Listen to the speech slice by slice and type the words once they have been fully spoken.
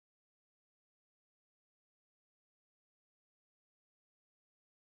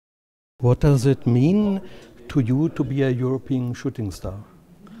What does it mean to you to be a European shooting star?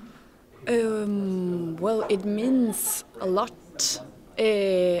 Well, it means a lot,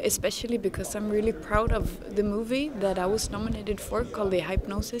 especially because I'm really proud of the movie that I was nominated for called The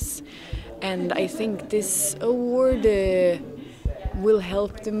Hypnosis. And I think this award will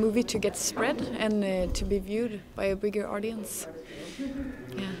help the movie to get spread and to be viewed by a bigger audience.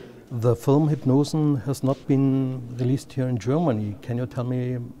 Yeah. The film Hypnosen has not been released here in Germany. Can you tell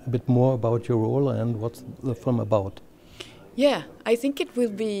me a bit more about your role and what's the film about? Yeah, I think it will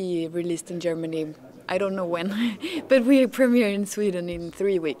be released in Germany. I don't know when, but we premiere in Sweden in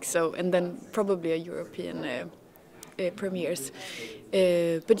 3 weeks. So, and then probably a European premieres.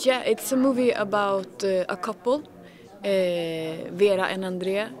 But yeah, it's a movie about a couple, Vera and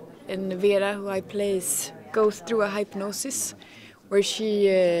Andrea. And Vera, who I play, goes through a hypnosis where she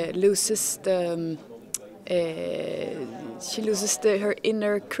loses her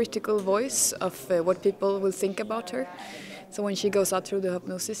inner critical voice of what people will think about her. So when she goes out through the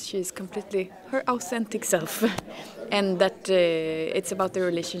hypnosis, she is completely her authentic self. And that it's about the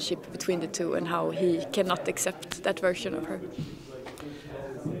relationship between the two and how he cannot accept that version of her.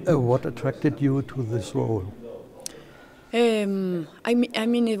 What attracted you to this role? I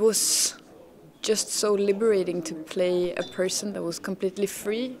mean, it was just so liberating to play a person that was completely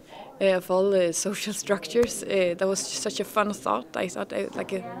free of all the social structures. That was just such a fun thought. I thought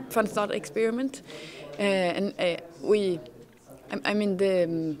like a fun thought experiment, I mean,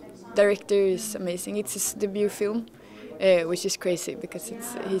 the director is amazing. It's his debut film, which is crazy because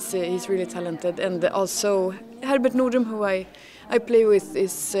he's really talented. And also Herbert Nordrum, who I play with,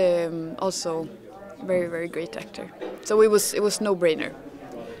 is also very, very great actor. So it was no-brainer.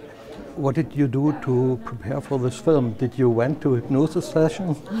 What did you do to prepare for this film? Did you went to hypnosis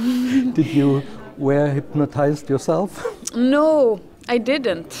sessions? Did you were hypnotized yourself? No, I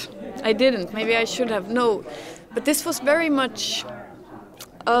didn't. Maybe I should have. No. But this was very much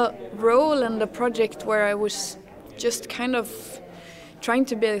a role and a project where I was just kind of trying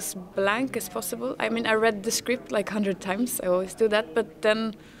to be as blank as possible. I mean, I read the script like 100 times. I always do that. But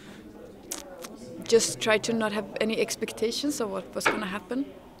then just try to not have any expectations of what was going to happen,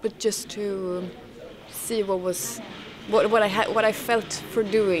 but just to see what I felt for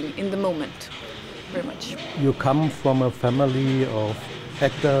doing in the moment, very much. You come from a family of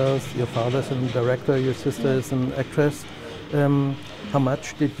actors. Your father is a director, your sister is an actress. How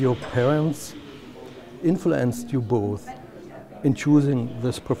much did your parents influence you both in choosing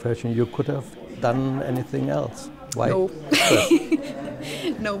this profession? You could have done anything else. Why? No.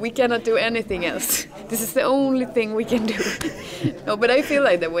 No, we cannot do anything else. This is the only thing we can do. No, but I feel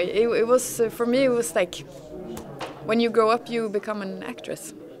like that way. It was for me. It was like when you grow up, you become an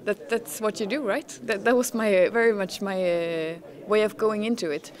actress. That's what you do, right? That was very much my way of going into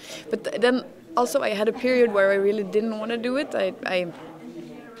it. But then also I had a period where I really didn't want to do it. I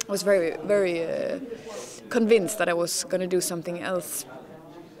was very, very convinced that I was going to do something else.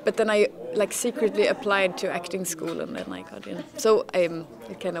 But then I secretly applied to acting school and then I got in. So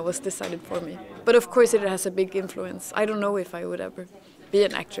it kind of was decided for me. But of course it has a big influence. I don't know if I would ever be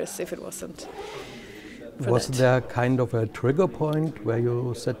an actress if it wasn't. Was there kind of a trigger point where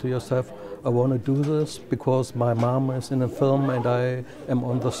you said to yourself, I want to do this because my mom is in a film and I am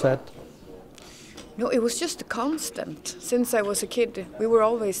on the set? No, it was just a constant. Since I was a kid, we were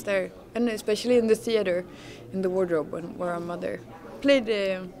always there. And especially in the theater, in the wardrobe, where our mother played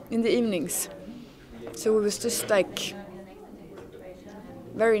in the evenings. So it was just like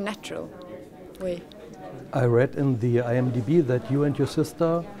very natural way. I read in the IMDb that you and your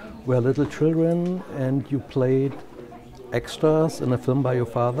sister were little children and you played extras in a film by your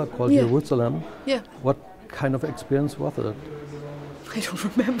father called Jerusalem. Yeah. What kind of experience was it? I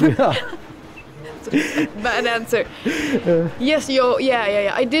don't remember. Yeah. Bad answer. Yes,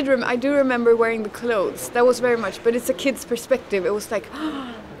 yeah. I do remember wearing the clothes. That was very much, but it's a kid's perspective. It was like,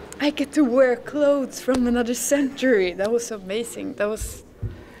 oh, I get to wear clothes from another century. That was amazing. That was,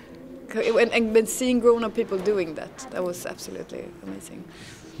 and seeing grown-up people doing that was absolutely amazing.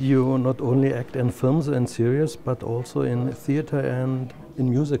 You not only act in films and series, but also in theater and in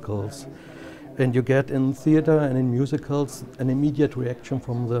musicals. And you get in theater and in musicals an immediate reaction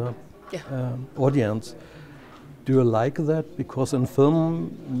from the audience. Do you like that? Because in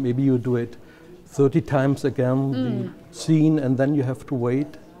film, maybe you do it 30 times again, the scene, and then you have to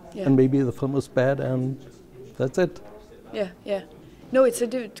wait, and maybe the film is bad, and that's it. Yeah. No, it's a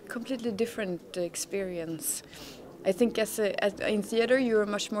completely different experience. I think in theater, you're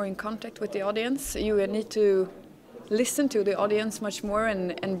much more in contact with the audience. You need to listen to the audience much more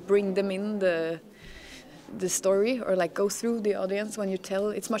and bring them in the story or like go through the audience when you tell.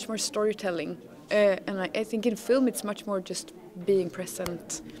 It's much more storytelling, and I think in film it's much more just being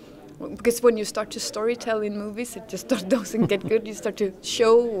present. Because when you start to storytell in movies, it just doesn't get good. You start to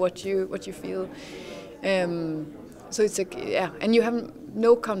show what you feel. So it's like, yeah, and you have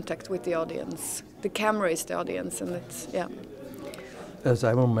no contact with the audience. The camera is the audience, and it's, yeah. As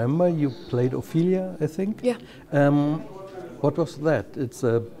I remember, you played Ophelia, I think. Yeah. What was that? It's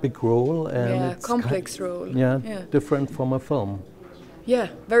a big role, and yeah, it's complex role. Yeah, different from a film. Yeah,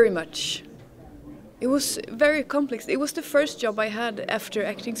 very much. It was very complex. It was the first job I had after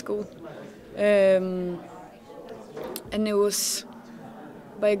acting school, and it was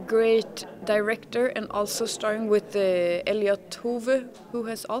by a great director and also starring with Elliot Hove, who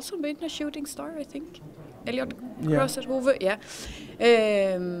has also been a shooting star, I think. Elliot Crosset Hove, yeah.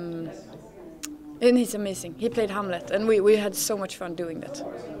 And he's amazing. He played Hamlet, and we had so much fun doing that.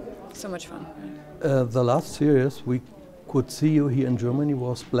 So much fun. The last series we could see you here in Germany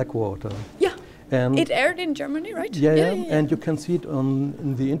was Blackwater. Yeah. And it aired in Germany, right? Yeah. And you can see it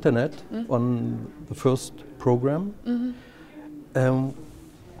on the internet on the first program.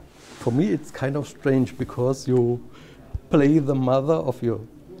 For me, it's kind of strange because you play the mother of your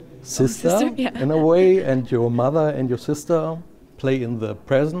sister in a way, and your mother and your sister play in the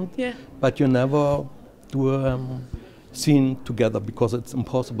present, but you never do a scene together because it's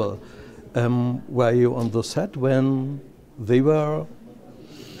impossible. Were you on the set when they were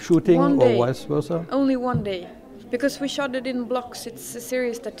shooting or vice versa? Only one day, because we shot it in blocks. It's a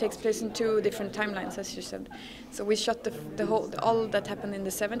series that takes place in 2 different timelines, as you said. So we shot the whole, all that happened in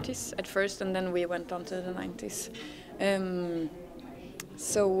the 70s at first, and then we went on to the 90s.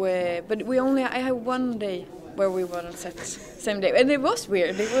 But I had one day where we were on set, same day, and it was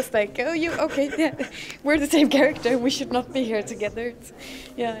weird. It was like, we're the same character. We should not be here together.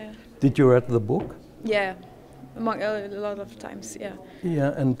 Yeah. Did you read the book? Yeah. Among a lot of times, yeah.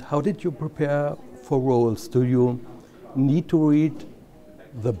 Yeah, and how did you prepare for roles? Do you need to read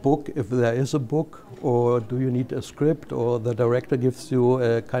the book if there is a book, or do you need a script, or the director gives you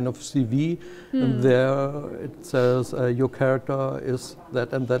a kind of CV and there it says your character is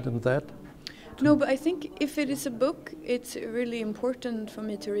that and that and that? No, but I think if it is a book, it's really important for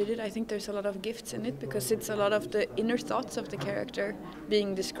me to read it. I think there's a lot of gifts in it because it's a lot of the inner thoughts of the character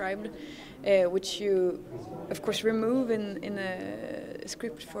being described, which you, of course, remove in a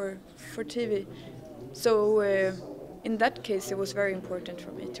script for TV. So in that case, it was very important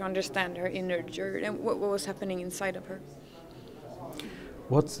for me to understand her inner journey and what was happening inside of her.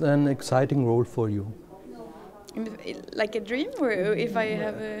 What's an exciting role for you? Like a dream, or if I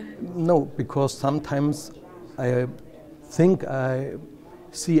have a... No, because sometimes I think I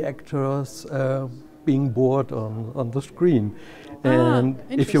see actors being bored on the screen. And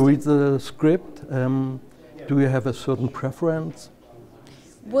if you read the script, do you have a certain preference?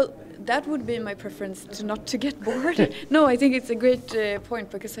 Well, that would be my preference, to get bored. No, I think it's a great point,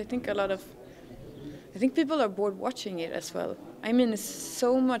 because I think people are bored watching it as well. I mean, it's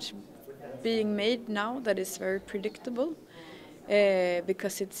so much being made now that is very predictable,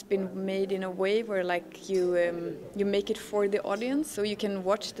 because it's been made in a way where like you make it for the audience, so you can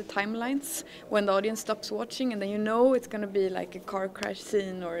watch the timelines when the audience stops watching, and then you know it's going to be like a car crash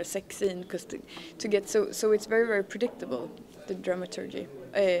scene or a sex scene, because so it's very, very predictable, the dramaturgy.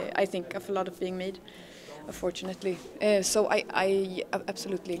 I think of a lot of being made, unfortunately. So I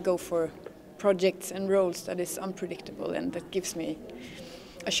absolutely go for projects and roles that is unpredictable and that gives me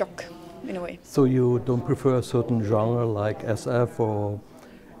a shock. In a way. So you don't prefer a certain genre like SF, or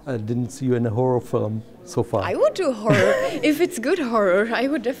I didn't see you in a horror film so far? I would do horror. If it's good horror, I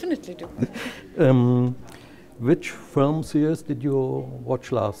would definitely do. Which film series did you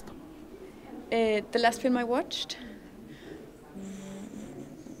watch last? The last film I watched?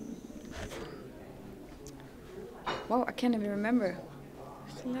 Wow, I can't even remember.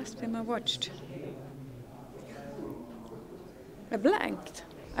 What's the last film I watched? I blanked.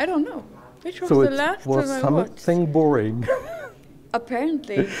 I don't know. Which was the last time I watched? So it was something boring.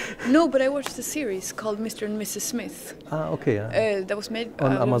 Apparently. No, but I watched a series called Mr. and Mrs. Smith. Ah, okay. That was made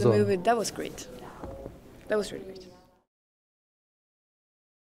on Amazon. The movie. That was great. That was really great.